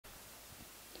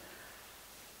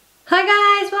Hi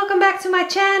guys, welcome back to my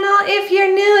channel. If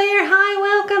you're new here, hi,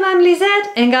 welcome, I'm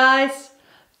Lisette. And guys,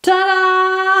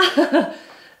 ta-da!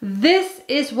 This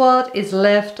is what is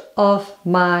left of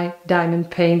my diamond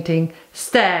painting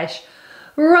stash.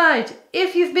 Right,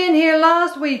 if you've been here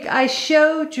last week, I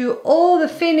showed you all the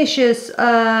finishes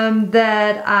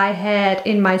that I had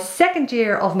in my second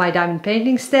year of my diamond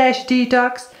painting stash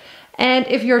detox. And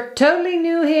if you're totally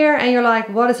new here and you're like,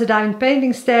 what is a diamond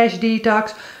painting stash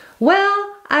detox? Well,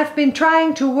 I've been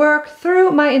trying to work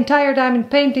through my entire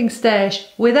diamond painting stash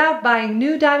without buying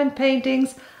new diamond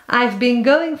paintings. I've been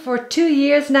going for 2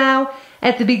 years now.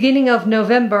 At the beginning of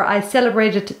November I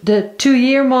celebrated the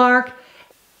 2-year mark,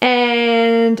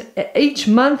 and each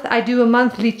month I do a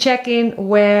monthly check-in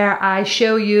where I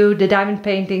show you the diamond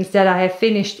paintings that I have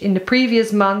finished in the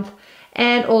previous month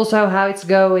and also how it's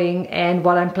going and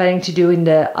what I'm planning to do in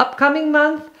the upcoming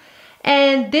month.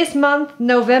 And this month,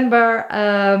 November,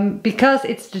 because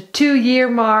it's the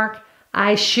 2-year mark,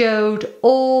 I showed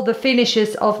all the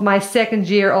finishes of my second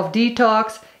year of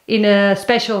detox in a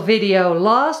special video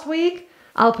last week.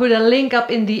 I'll put a link up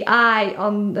in the eye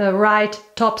on the right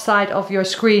top side of your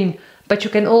screen, but you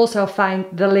can also find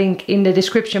the link in the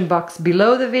description box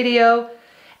below the video.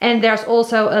 And there's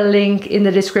also a link in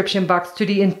the description box to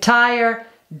the entire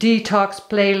detox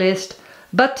playlist.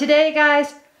 But today,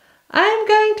 guys, I'm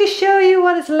going to show you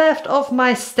what is left of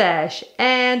my stash.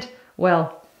 And,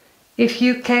 well, if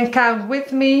you can count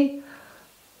with me,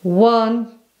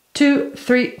 1, 2,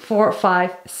 3, 4,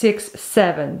 5, 6,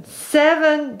 7.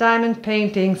 7 diamond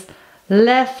paintings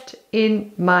left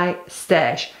in my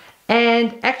stash.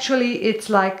 And actually it's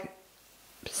like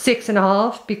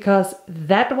 6.5, because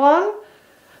that one,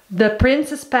 the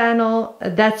Princess panel,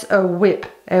 that's a WIP.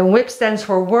 And WIP stands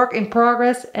for work in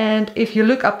progress. And if you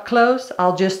look up close,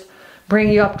 I'll just bring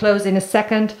you up close in a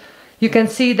second, you can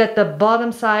see that the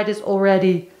bottom side is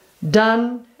already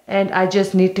done and I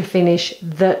just need to finish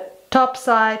the top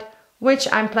side, which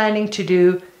I'm planning to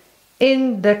do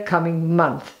in the coming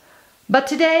month. But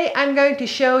today I'm going to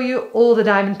show you all the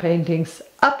diamond paintings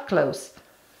up close.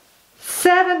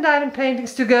 7 diamond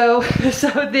paintings to go,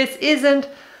 so this isn't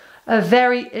a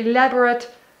very elaborate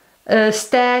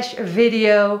stash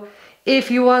video.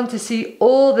 If you want to see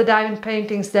all the diamond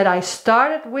paintings that I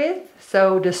started with,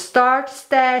 so the start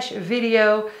stash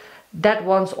video, that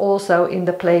one's also in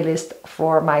the playlist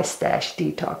for my stash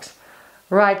detox.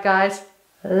 Right guys,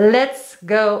 let's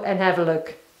go and have a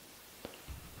look.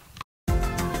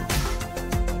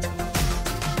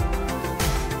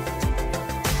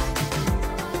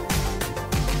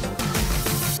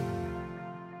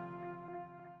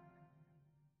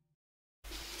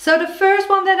 So the first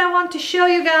one that I want to show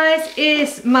you guys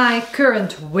is my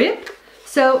current WIP.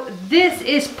 So this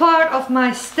is part of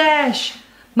my stash,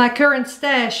 my current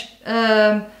stash.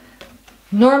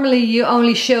 Normally you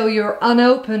only show your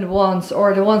unopened ones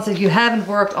or the ones that you haven't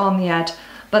worked on yet.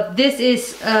 But this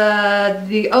is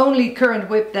the only current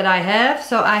WIP that I have.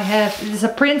 So I have, this is a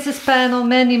Princess panel,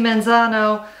 Mandy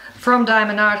Manzano from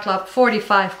Diamond Art Club,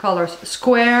 45 colors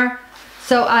square.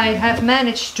 So I have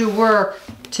managed to work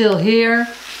till here.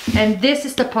 And this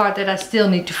is the part that I still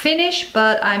need to finish,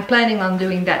 but I'm planning on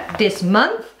doing that this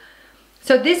month.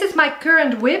 So this is my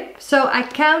current WIP, so I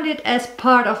count it as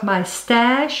part of my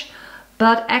stash,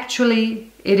 but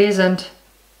actually it isn't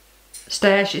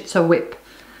stash, it's a WIP,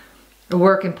 a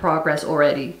work in progress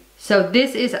already. So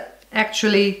this is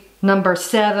actually number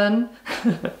 7.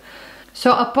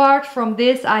 So apart from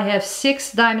this, I have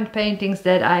 6 diamond paintings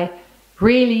that I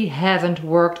really haven't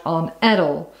worked on at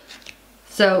all.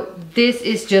 So this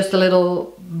is just a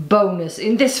little bonus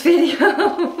in this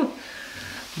video.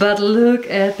 But look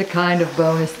at the kind of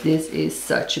bonus. This is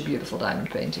such a beautiful diamond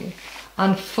painting.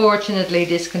 Unfortunately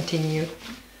discontinued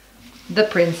the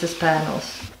Princess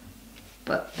panels.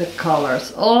 But the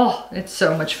colors, oh, it's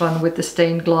so much fun with the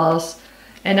stained glass.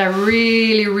 And I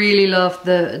really love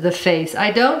the face.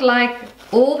 I don't like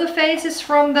all the faces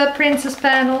from the Princess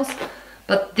panels,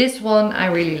 but this one I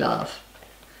really love.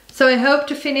 So I hope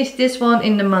to finish this one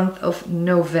in the month of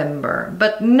November.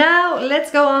 But now let's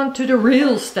go on to the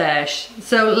real stash.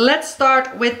 So let's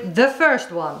start with the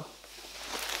first one.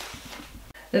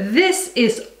 This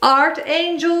is Art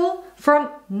Angel from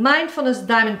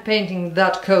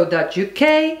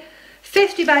mindfulnessdiamondpainting.co.uk.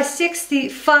 50 by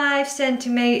 65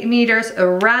 centimeters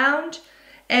around.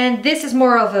 And this is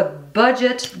more of a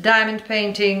budget diamond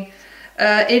painting.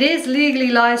 It is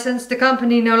legally licensed. The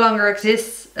company no longer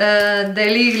exists. They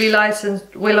legally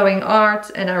licensed Willowing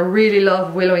Art, and I really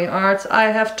love Willowing Art.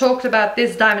 I have talked about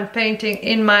this diamond painting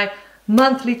in my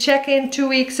monthly check-in 2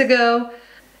 weeks ago.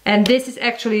 And this is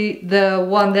actually the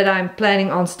one that I'm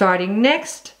planning on starting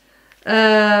next.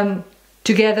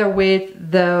 together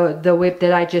with the whip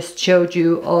that I just showed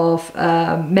you of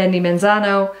Mandy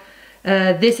Manzano.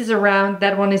 This is a round,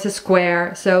 that one is a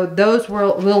square. So those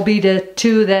will be the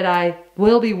two that I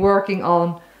will be working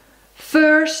on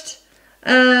first.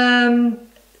 And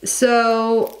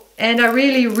I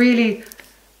really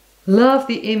love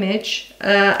the image.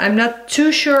 I'm not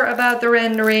too sure about the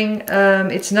rendering.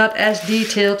 It's not as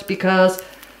detailed because,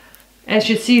 as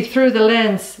you see through the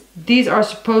lens, these are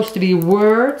supposed to be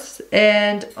words,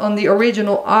 and on the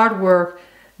original artwork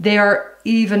they are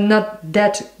even not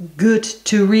that good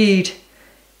to read,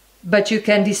 but you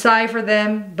can decipher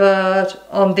them. But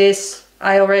on this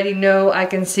I already know, I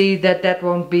can see that that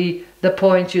won't be the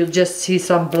point. You'll just see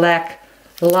some black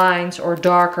lines or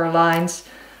darker lines.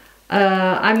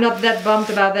 I'm not that bummed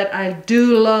about that. I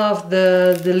do love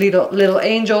the little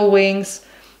angel wings,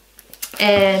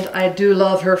 and I do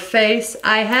love her face.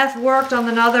 I have worked on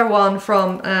another one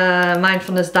from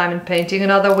Mindfulness Diamond Painting,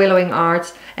 another Willowing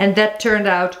Arts, and that turned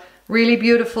out really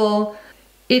beautiful.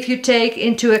 If you take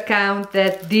into account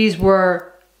that these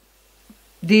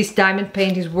diamond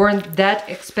paintings weren't that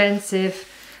expensive,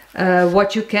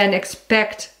 what you can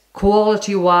expect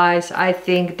quality wise, I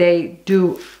think they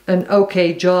do an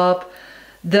okay job.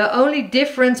 The only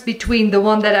difference between the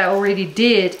one that I already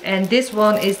did and this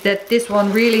one is that this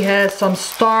one really has some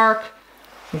stark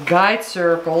guide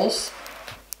circles.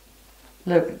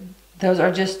 Look, those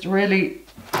are just really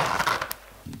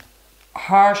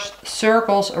harsh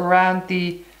circles around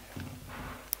to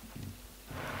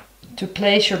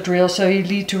place your drill, so you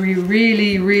need to be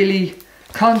really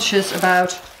conscious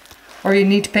about, or you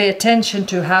need to pay attention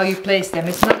to how you place them.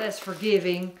 It's not as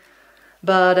forgiving,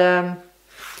 but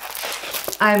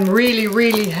I'm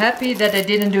really happy that I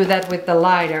didn't do that with the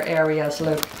lighter areas,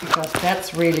 look, because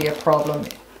that's really a problem.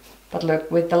 But look,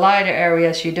 with the lighter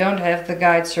areas you don't have the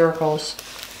guide circles,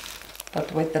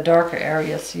 but with the darker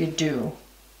areas you do.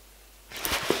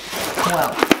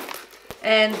 Well,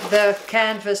 and the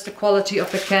canvas, the quality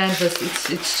of the canvas,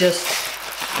 it's just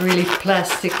really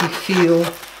plasticky feel.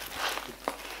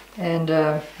 And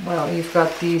well, you've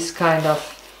got these kind of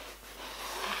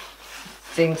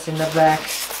things in the back,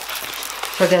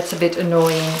 so that's a bit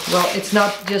annoying. Well, it's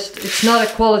not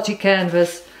a quality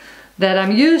canvas that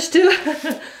I'm used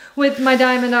to with my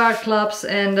Diamond Art Clubs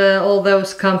and all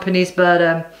those companies,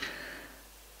 but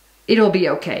it'll be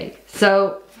okay.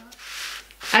 So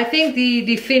I think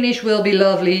the finish will be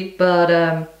lovely,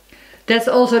 but that's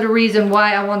also the reason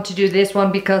why I want to do this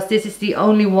one, because this is the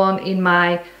only one in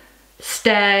my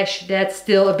stash that's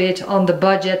still a bit on the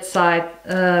budget side.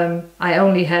 I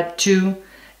only had two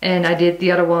and I did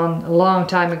the other one a long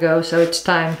time ago, so it's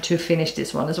time to finish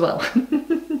this one as well.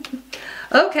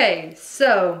 Okay,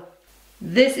 so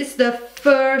this is the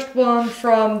first one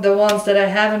from the ones that I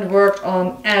haven't worked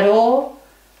on at all.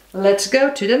 Let's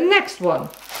go to the next one.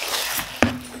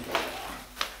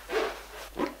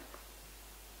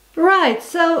 Right,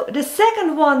 so the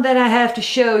second one that I have to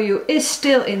show you is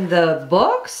still in the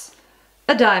box,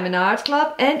 a Diamond Art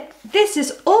Club, and this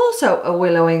is also a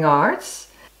Willowing Arts.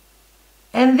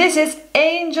 And this is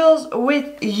Angels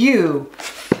with You.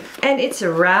 And it's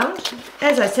a round,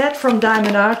 as I said, from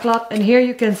Diamond Art Club. And here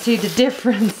you can see the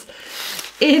difference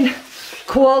in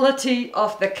quality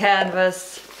of the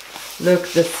canvas. Look,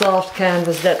 the soft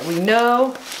canvas that we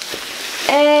know.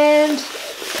 And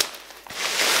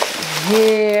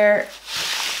here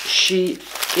she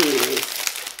is.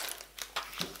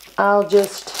 I'll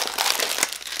just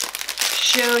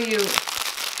show you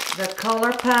the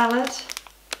color palette.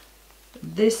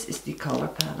 This is the color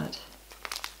palette.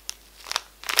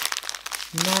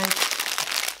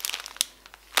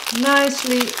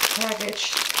 Nicely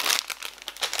packaged.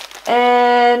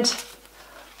 And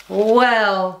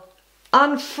well,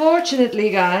 unfortunately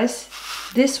guys,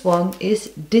 this one is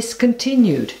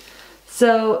discontinued.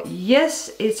 So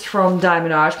yes, it's from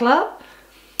Diamond Art Club.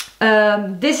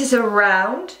 This is a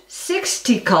round,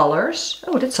 60 colors.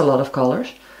 Oh, that's a lot of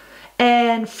colors.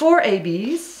 And 4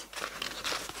 ABs.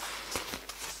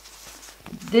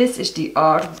 This is the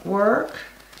artwork.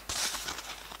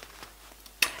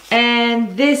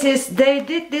 And this is, they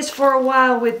did this for a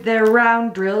while with their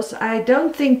round drills. I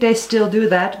don't think they still do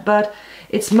that, but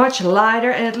it's much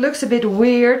lighter and it looks a bit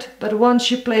weird. But once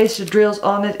you place the drills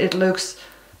on it, it looks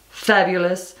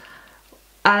fabulous.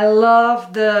 I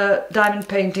love the diamond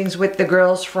paintings with the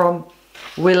girls from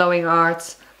Willowing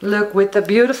Arts. Look, with the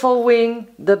beautiful wing,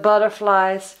 the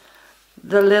butterflies,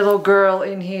 the little girl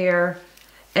in here.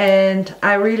 And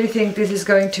I really think this is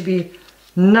going to be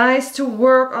nice to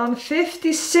work on.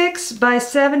 56 by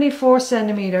 74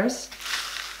 centimeters.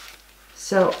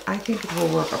 So I think it will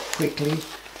work up quickly.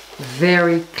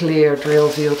 very clear drill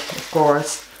field, of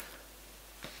course.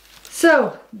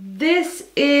 So this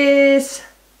is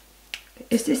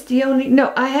this the only,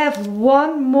 no, I have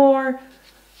one more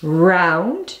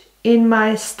round in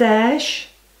my stash.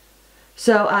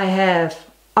 So I have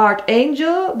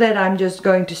Archangel that I'm just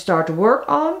going to start to work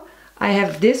on. I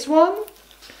have this one,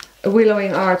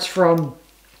 Willowing Arts from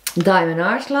Diamond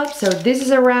Art Club. So this is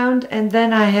a round, and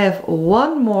then I have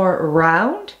one more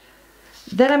round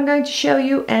that I'm going to show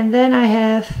you, and then I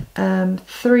have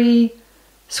 3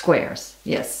 squares.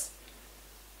 Yes.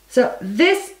 So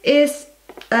this is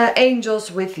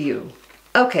Angels with You.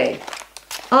 Okay,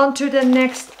 on to the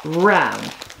next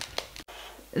round.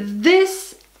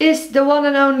 This is the one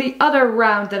and only other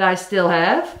round that I still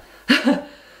have.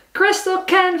 Crystal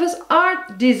Canvas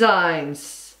Art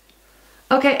Designs.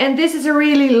 Okay, and this is a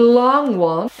really long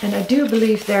one. And I do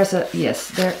believe there's a, yes,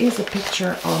 there is a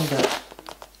picture on the,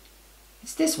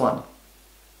 it's this one.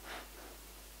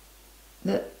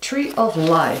 The Tree of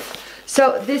Life.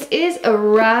 So this is a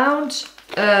round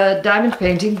diamond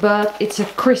painting, but it's a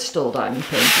crystal diamond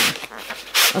painting.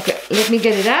 Okay, let me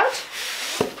get it out.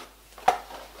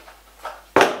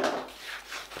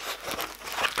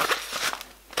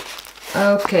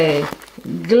 Okay,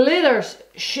 glitters,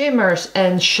 shimmers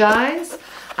and shines.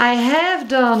 I have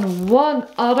done one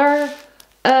other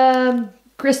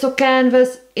crystal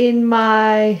canvas in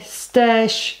my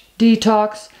stash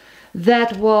detox.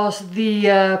 That was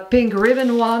the pink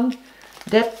ribbon one.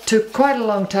 That took quite a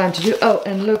long time to do. Oh,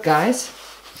 and look guys,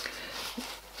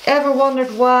 ever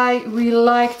wondered why we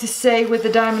like to say with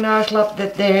the Diamond Art Club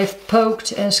that they have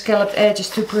poked and scalloped edges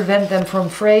to prevent them from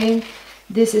fraying?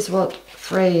 This is what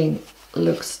fraying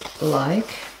looks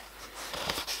like.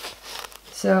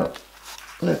 So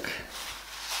look,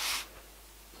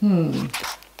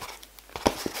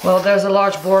 well, there's a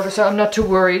large border, so I'm not too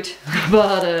worried.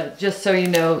 But just so you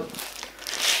know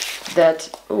that,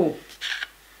 oh,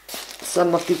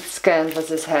 some of these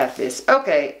canvases have this.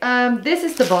 Okay, this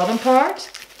is the bottom part.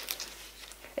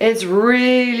 It's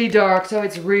really dark, so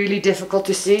it's really difficult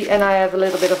to see, and I have a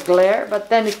little bit of glare, but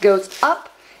then it goes up.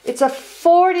 It's a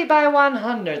 40 by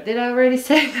 100. Did I already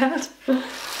say that?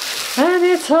 And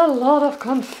it's a lot of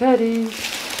confetti.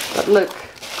 But look.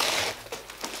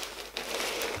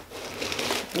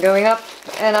 Going up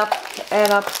and up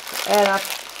and up and up.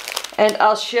 And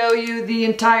I'll show you the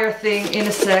entire thing in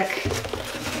a sec.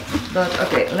 But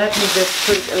okay, let me just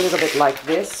put it a little bit like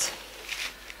this.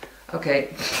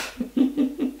 Okay.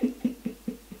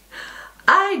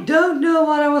 I don't know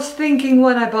what I was thinking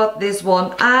when I bought this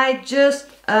one. I just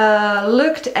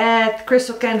looked at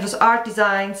Crystal Canvas Art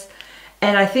Designs,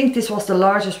 and I think this was the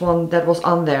largest one that was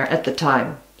on there at the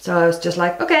time. So I was just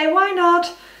like, okay, why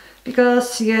not?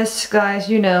 Because yes, guys,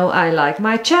 you know I like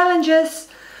my challenges.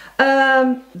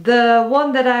 The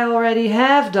one that I already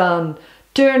have done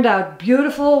turned out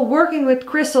beautiful. Working with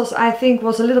crystals, I think,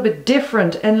 was a little bit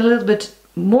different and a little bit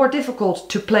more difficult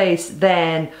to place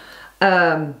than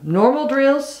normal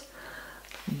drills,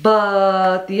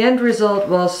 but the end result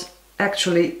was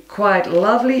actually quite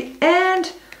lovely.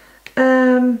 And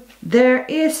there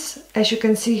is, as you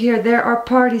can see here, there are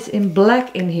parties in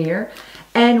black in here.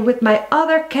 And with my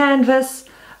other canvas,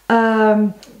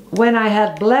 when I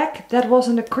had black, that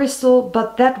wasn't a crystal,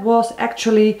 but that was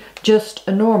actually just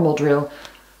a normal drill.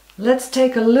 Let's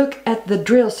take a look at the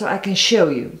drill so I can show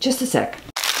you. Just a sec.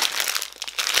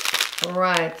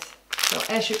 Right, so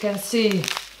as you can see,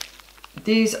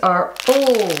 these are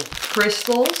all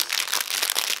crystals.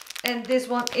 And this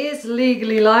one is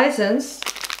legally licensed,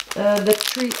 the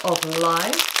Tree of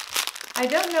Life. I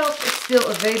don't know if it's still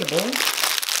available.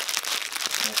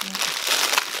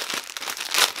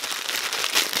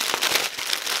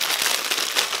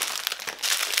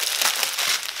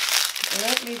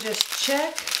 Let me just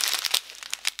check.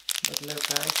 But look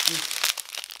guys,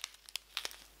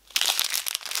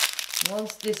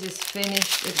 once this is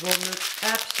finished, it will look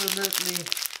absolutely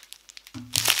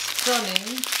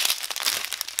stunning.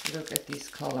 Look at these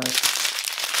colors.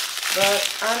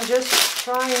 But I'm just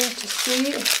trying to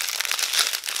see.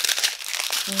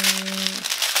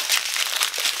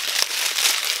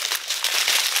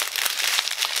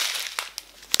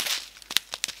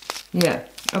 Yeah,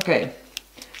 okay.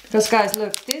 Because guys,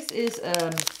 look, this is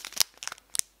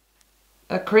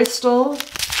a crystal,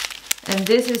 and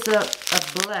this is a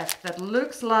black that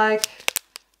looks like,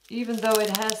 even though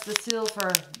it has the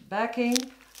silver backing,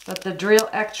 but the drill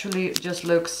actually just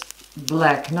looks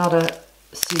black, not a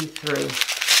see-through.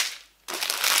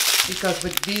 Because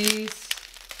with these,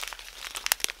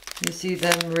 you see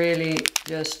them really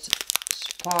just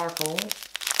sparkle.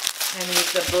 And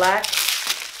with the black,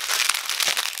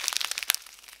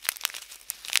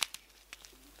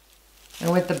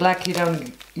 And with the black you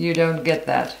don't get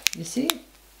that. You see?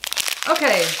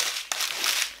 Okay.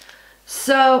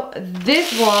 So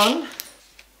this one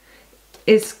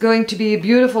is going to be a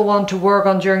beautiful one to work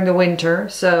on during the winter.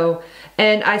 So,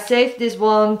 and I saved this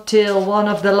one till one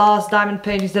of the last diamond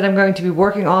paintings that I'm going to be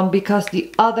working on, because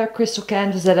the other crystal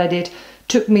canvas that I did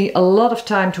took me a lot of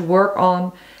time to work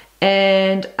on,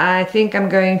 and I think I'm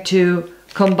going to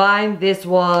combine this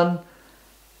one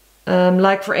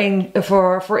like for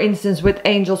instance with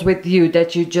Angels With You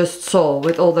that you just saw,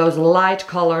 with all those light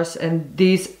colors, and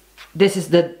this is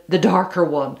the darker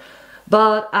one.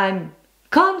 But I'm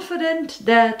confident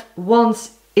that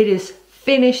once it is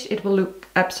finished it will look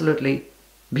absolutely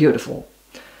beautiful.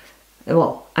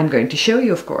 Well, I'm going to show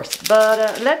you, of course,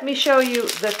 but let me show you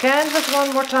the canvas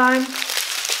one more time.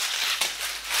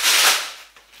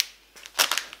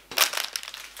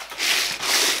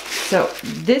 So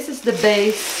this is the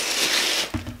base,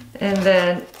 and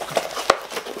then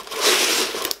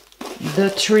the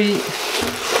tree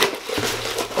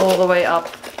all the way up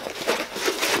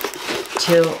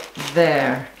till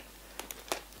there.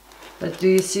 But do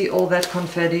you see all that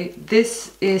confetti?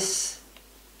 This is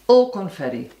all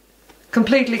confetti,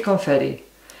 completely confetti,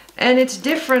 and it's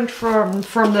different from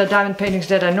the diamond paintings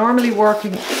that I normally work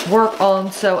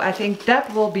on. So I think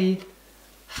that will be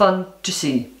fun to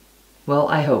see. Well,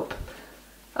 I hope.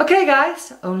 Okay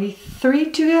guys, only 3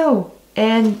 to go,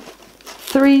 and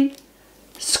 3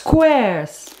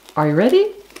 squares. Are you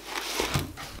ready?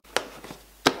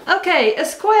 Okay, a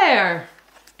square,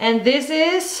 and this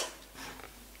is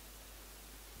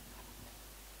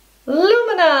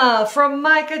Lumina from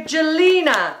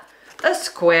Michaelina. A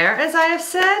square, as I have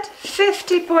said,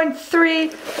 50.3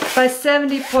 by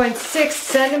 70.6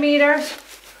 centimeters.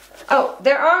 Oh,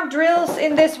 there aren't drills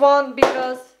in this one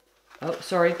because, oh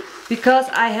sorry, because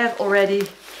I have already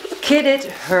kitted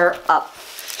her up.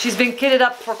 She's been kitted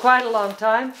up for quite a long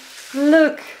time.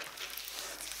 Look.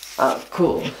 Oh,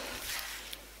 cool.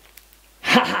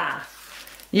 Haha.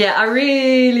 Yeah, I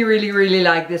really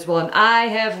like this one. I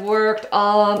have worked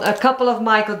on a couple of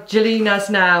Michaelina's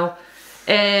now,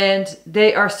 and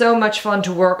they are so much fun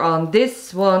to work on.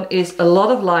 This one is a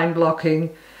lot of line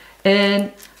blocking,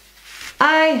 and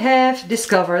I have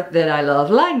discovered that I love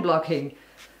line blocking.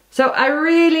 So I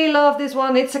really love this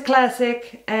one. It's a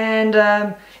classic, and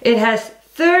it has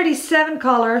 37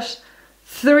 colors,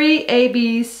 3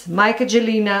 ABs,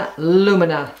 Michaelina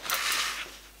Lumina.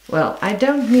 Well, I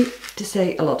don't need to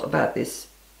say a lot about this,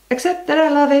 except that I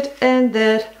love it and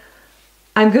that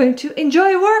I'm going to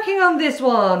enjoy working on this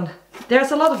one.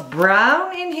 There's a lot of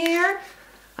brown in here.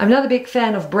 I'm not a big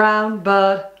fan of brown,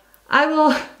 but I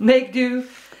will make do.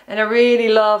 And I really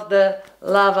love the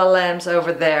lava lamps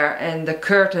over there, and the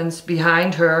curtains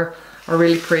behind her are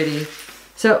really pretty.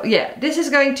 So yeah, this is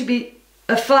going to be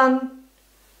a fun,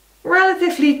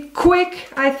 relatively quick,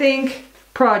 I think,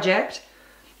 project.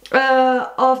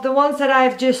 Of the ones that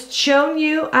I've just shown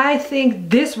you, I think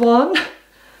this one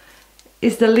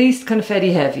is the least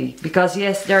confetti heavy, because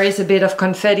yes, there is a bit of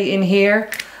confetti in here,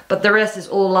 but the rest is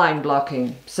all line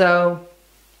blocking, so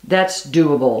that's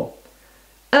doable.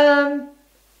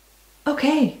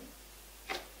 Okay,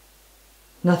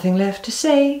 nothing left to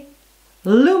say.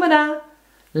 Lumina,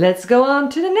 let's go on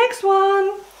to the next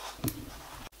one.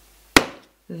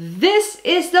 This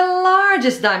is the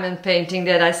largest diamond painting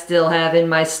that I still have in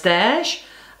my stash.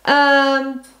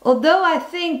 Although I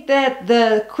think that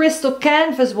the crystal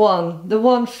canvas one, the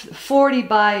 140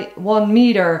 by 1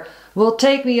 meter, will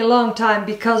take me a long time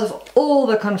because of all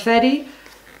the confetti.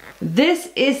 This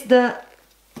is the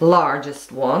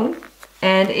largest one,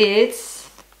 and it's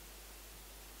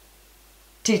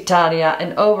Titania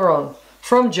and Oberon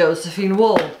from Josephine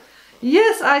Wall.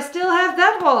 Yes, I still have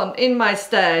that one in my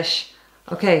stash.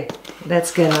 Okay,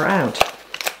 let's get her out.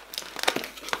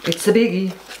 It's a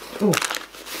biggie. Ooh.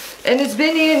 And it's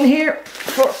been in here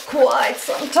for quite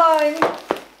some time.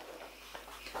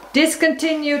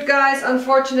 Discontinued, guys,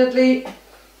 unfortunately.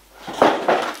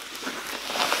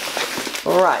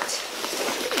 Right.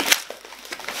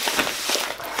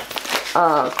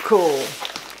 Oh, cool.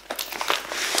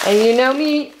 And you know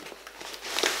me,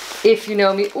 if you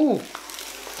know me, ooh.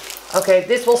 Okay,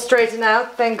 this will straighten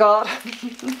out, thank God.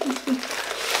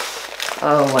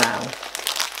 Oh wow,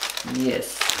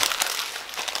 yes.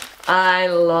 I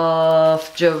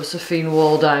love Josephine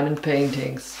Wall diamond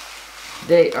paintings.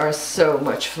 They are so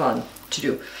much fun to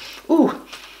do. Ooh,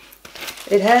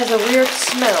 it has a weird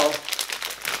smell.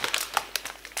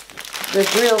 The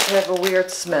drills have a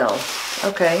weird smell.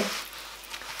 Okay,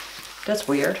 that's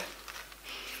weird.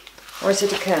 Or is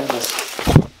it a canvas?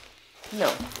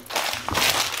 No.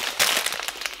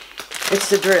 It's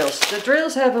the drills. The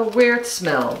drills have a weird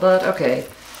smell, but okay.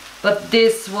 But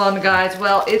this one, guys,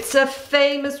 well, it's a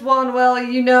famous one. Well,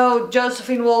 you know,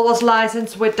 Josephine Wall was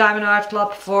licensed with Diamond Art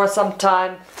Club for some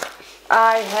time.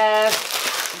 I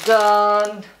have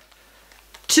done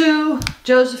 2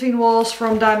 Josephine Walls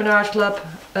from Diamond Art Club,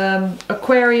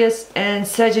 Aquarius and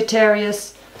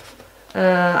Sagittarius.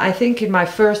 I think in my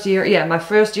first year, yeah, my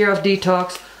first year of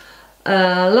detox.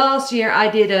 Last year I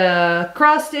did a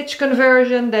cross stitch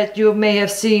conversion that you may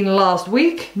have seen last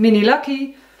week, Mini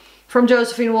Lucky from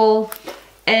Josephine Wall.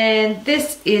 And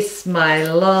this is my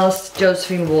last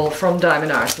Josephine Wall from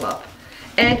Diamond Art Club.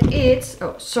 And it's,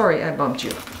 oh sorry I bumped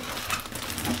you.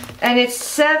 And it's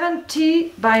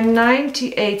 70 by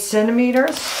 98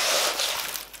 centimeters.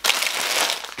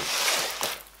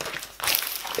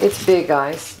 It's big,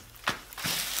 guys.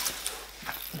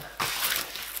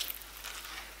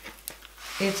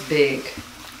 It's big.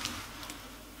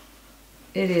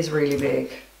 It is really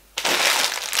big.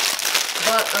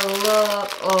 But a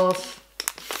lot of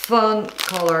fun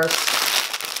colors.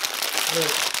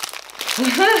 Look.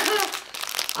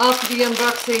 After the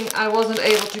unboxing I wasn't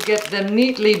able to get them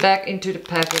neatly back into the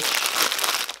package.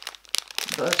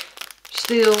 But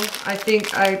still, I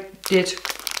think I did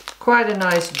quite a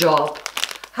nice job.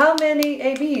 How many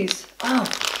ABs? Oh,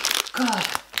 God.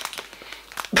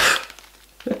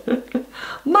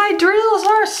 My drills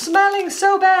are smelling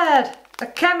so bad. A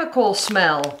chemical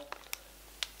smell.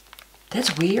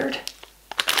 That's weird.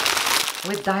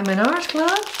 With Diamond Art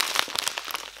Club?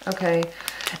 Okay.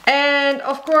 And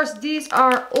of course these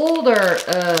are older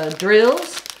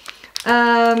drills.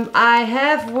 I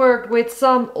have worked with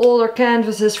some older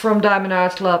canvases from Diamond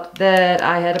Art Club that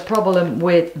I had a problem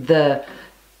with the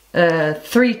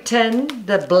 310,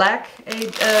 the black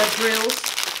drills.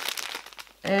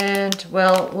 And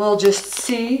well, we'll just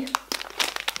see.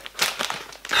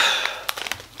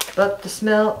 But the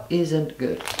smell isn't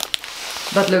good.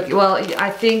 But look, well, I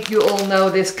think you all know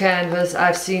this canvas.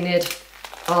 I've seen it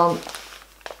on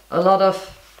a lot of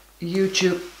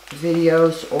YouTube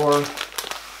videos, or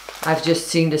I've just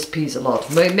seen this piece a lot.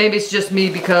 Maybe it's just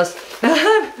me, because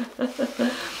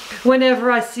whenever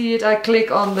I see it I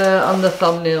click on the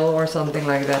thumbnail or something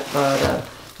like that. But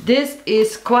this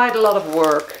is quite a lot of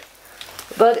work.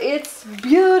 But it's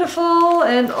beautiful,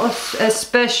 and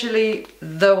especially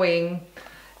the wing.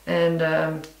 And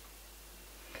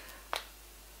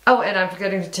oh, and I'm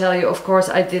forgetting to tell you, of course,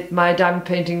 I did my Diamond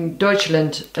Painting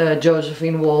Deutschland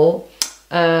Josephine Wall,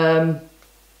 Joie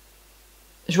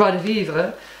de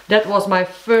Vivre. That was my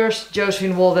first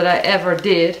Josephine Wall that I ever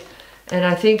did. And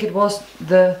I think it was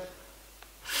the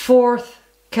 4th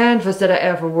canvas that I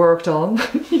ever worked on.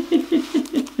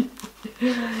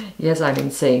 Yes, I'm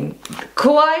insane.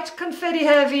 Quite confetti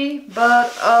heavy,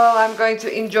 but oh, I'm going to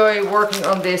enjoy working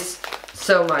on this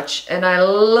so much. And I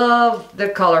love the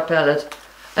color palette.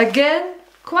 Again,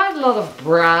 quite a lot of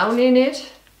brown in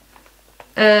it.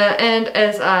 And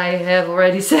as I have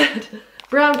already said,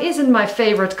 brown isn't my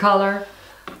favorite color,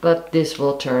 but this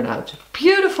will turn out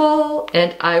beautiful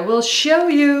and I will show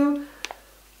you.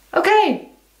 Okay,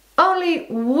 only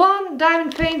one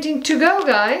diamond painting to go,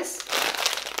 guys.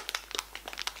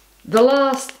 The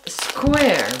last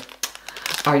square.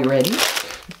 Are you ready?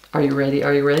 Are you ready?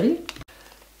 Are you ready?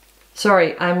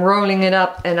 Sorry, I'm rolling it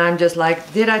up and I'm just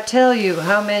like, did I tell you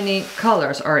how many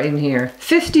colors are in here?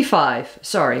 55,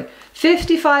 sorry.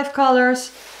 55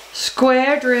 colors,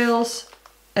 square drills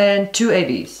and 2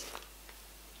 ABs.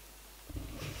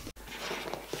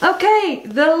 Okay,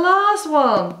 the last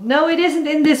one. No, it isn't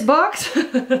in this box.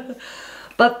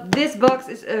 But this box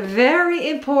is very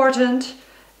important.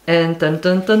 And dun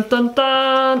dun dun dun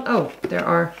dun. Oh, there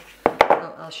are.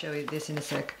 Oh, I'll show you this in a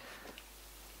sec.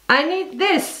 I need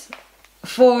this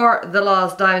for the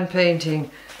last diamond painting.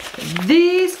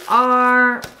 These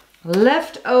are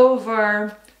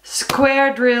leftover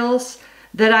square drills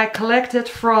that I collected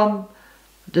from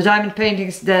the diamond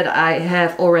paintings that I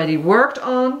have already worked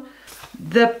on.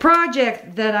 The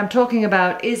project that I'm talking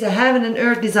about is a Heaven and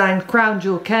Earth Design Crown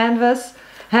Jewel canvas.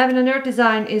 Heaven and Earth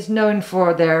Design is known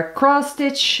for their cross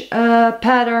stitch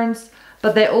patterns,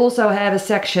 but they also have a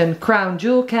section Crown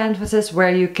Jewel canvases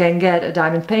where you can get a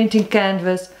diamond painting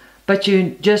canvas, but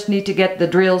you just need to get the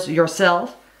drills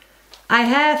yourself. I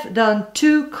have done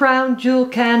 2 Crown Jewel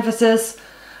canvases,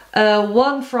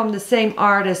 one from the same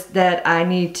artist that I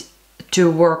need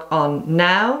to work on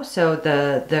now, so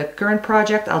the current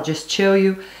project I'll just show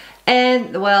you.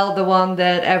 And well, the one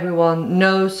that everyone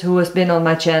knows who has been on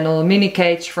my channel, Mini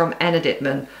Cage from Anna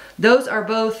Dittman. Those are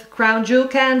both Crown Jewel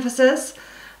canvases.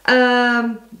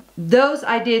 Those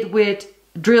I did with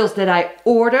drills that I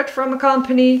ordered from a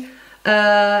company.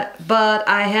 but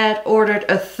I had ordered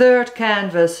a third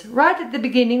canvas right at the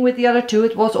beginning with the other two.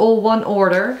 It was all one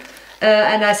order.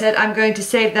 And I said I'm going to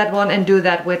save that one and do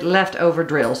that with leftover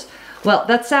drills. Well,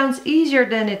 that sounds easier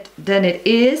than it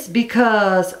is,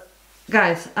 because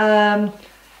guys,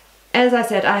 as I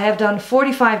said, I have done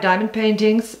 45 diamond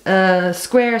paintings,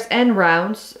 squares and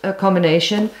rounds, a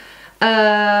combination.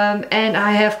 And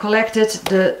I have collected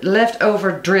the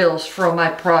leftover drills from my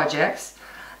projects.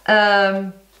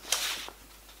 And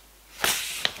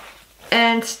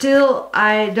still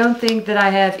I don't think that I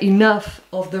have enough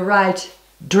of the right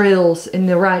drills in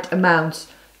the right amounts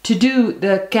to do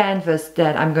the canvas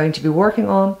that I'm going to be working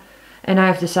on. And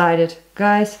I've decided,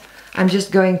 guys, I'm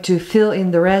just going to fill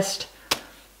in the rest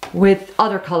with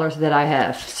other colors that I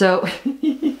have. So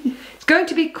it's going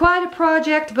to be quite a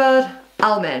project, but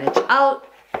I'll manage.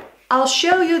 I'll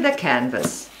show you the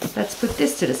canvas. Let's put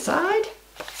this to the side.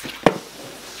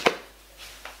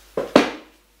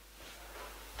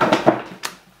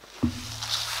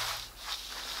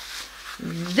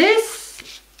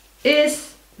 This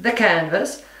is the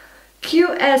canvas.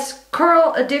 QS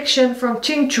Coral Addiction from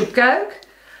Qingchukauk.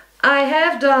 I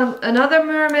have done another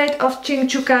mermaid of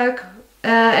Qingchukauk,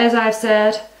 as I've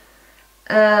said,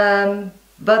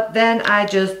 but then I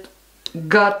just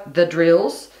got the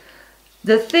drills.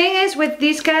 The thing is, with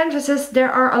these canvases,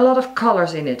 there are a lot of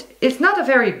colors in it. It's not a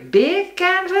very big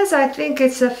canvas. I think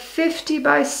it's a 50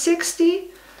 by 60.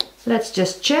 Let's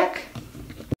just check.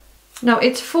 No,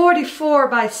 it's 44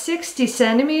 by 60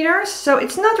 centimeters, so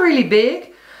it's not really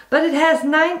big, but it has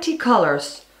 90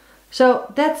 colors.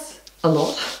 So that's a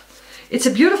lot. It's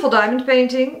a beautiful diamond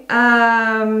painting.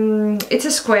 It's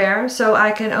a square, so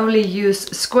I can only use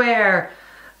square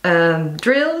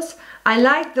drills. I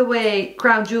like the way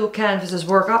Crown Jewel canvases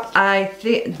work up. I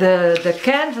think the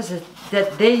canvases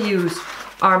that they use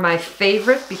are my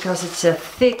favorite because it's a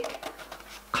thick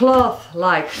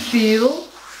cloth-like feel.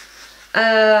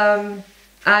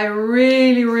 I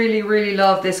really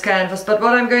love this canvas, but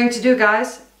what I'm going to do,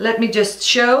 guys, let me just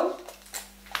show.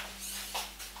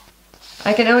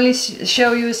 I can only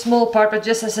show you a small part, but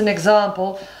just as an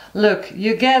example, look,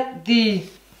 you get the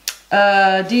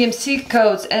DMC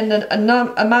codes and the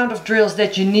amount of drills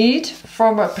that you need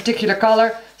from a particular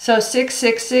color. So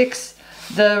 666,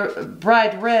 the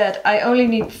bright red, I only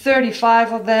need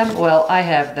 35 of them. Well, I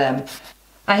have them.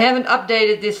 I haven't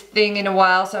updated this thing in a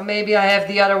while, so maybe I have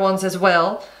the other ones as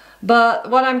well. But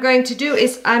what I'm going to do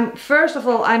is, first of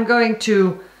all, I'm going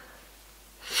to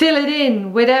fill it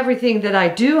in with everything that I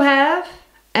do have.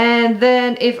 And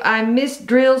then if I miss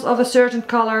drills of a certain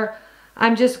color,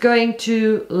 I'm just going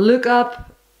to look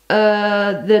up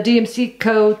the DMC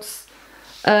codes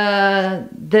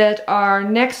that are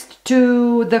next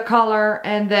to the color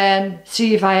and then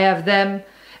see if I have them.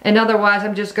 And otherwise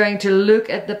I'm just going to look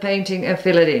at the painting and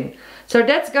fill it in. So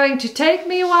that's going to take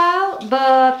me a while,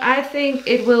 but I think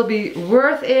it will be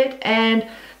worth it. And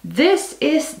this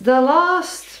is the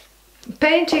last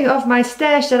painting of my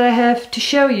stash that I have to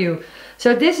show you.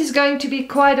 So this is going to be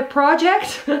quite a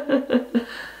project,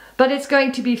 but it's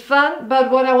going to be fun. But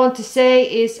what I want to say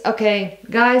is, okay,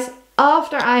 guys,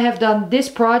 after I have done this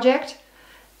project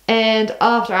and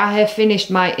after I have finished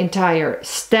my entire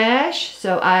stash,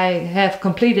 so I have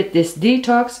completed this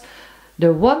detox,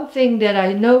 the one thing that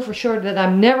I know for sure that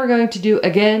I'm never going to do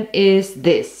again is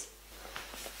this.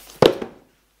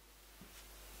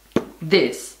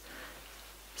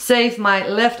 Save my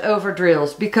leftover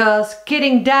drills, because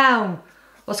kitting down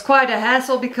was quite a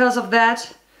hassle because of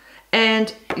that.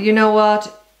 And you know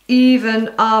what,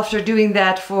 even after doing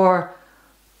that for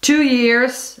 2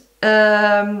 years,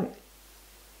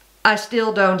 I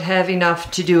still don't have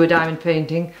enough to do a diamond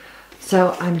painting.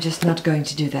 So I'm just not going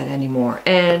to do that anymore.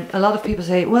 And a lot of people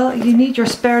say, well, you need your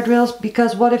spare drills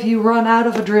because what if you run out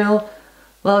of a drill?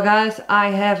 Well, guys, I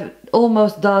have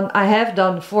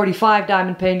done 45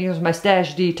 diamond paintings with my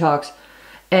stash detox.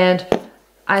 And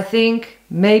I think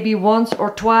maybe once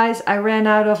or twice I ran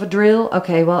out of a drill.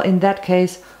 Okay, well, in that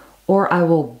case, or I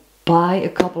will buy a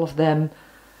couple of them.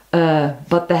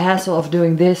 But the hassle of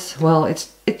doing this, well,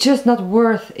 it's just not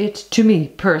worth it to me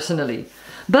personally.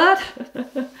 But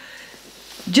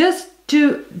just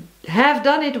to have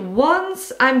done it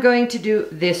once, I'm going to do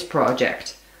this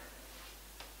project.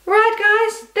 Right,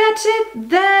 guys, that's it.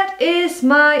 That is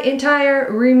my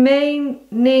entire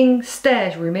remaining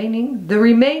stash. The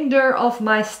remainder of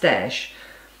my stash.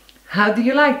 How do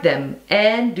you like them?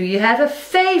 And do you have a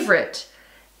favorite?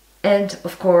 And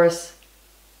of course,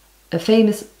 a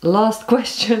famous last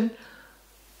question.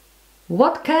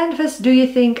 What canvas do you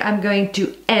think I'm going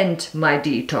to end my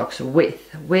detox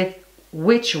with? With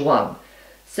which one?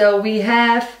 So we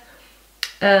have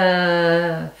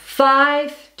 5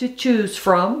 to choose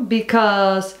from,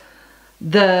 because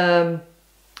the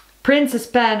Princess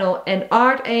Panel and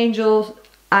Art Angels,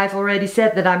 I've already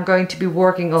said that I'm going to be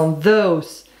working on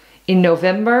those in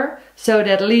November. So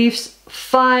that leaves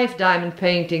 5 diamond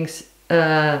paintings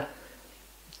to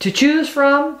choose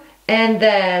from. And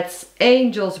that's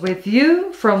Angels with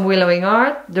You from Willowing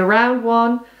Art, the round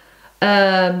one.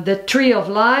 The Tree of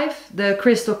Life, the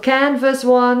crystal canvas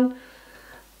one.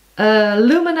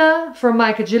 Lumina from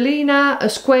Michaelgelina, a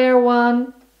square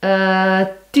one.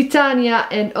 Titania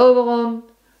and Oberon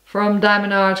from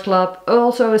Diamond Art Club,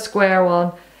 also a square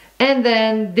one. And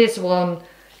then this one,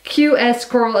 QS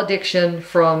Coral Addiction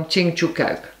from Ching Chu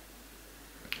Kuip.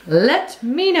 Let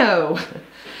me know.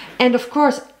 And of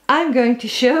course, I'm going to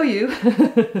show you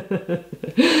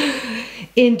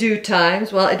in due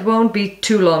times. Well, it won't be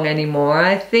too long anymore.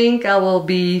 I think I will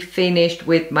be finished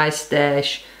with my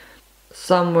stash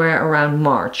somewhere around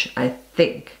March, I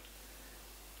think.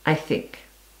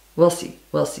 We'll see,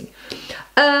 we'll see.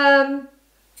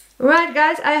 Right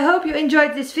guys, I hope you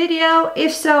enjoyed this video.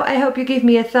 If so, I hope you give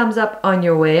me a thumbs up on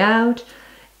your way out.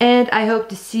 And I hope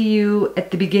to see you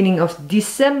at the beginning of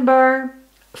December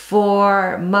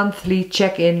for monthly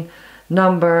check-in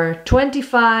number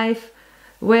 25,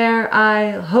 where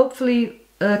I hopefully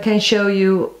can show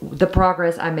you the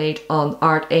progress I made on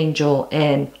Art Angel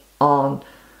and on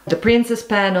the Princess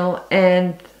Panel,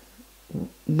 and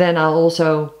then I'll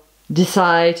also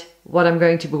decide what I'm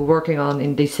going to be working on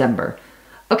in December.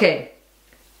 Okay,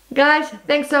 guys,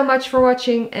 thanks so much for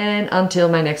watching, and until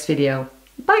my next video.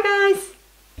 Bye guys!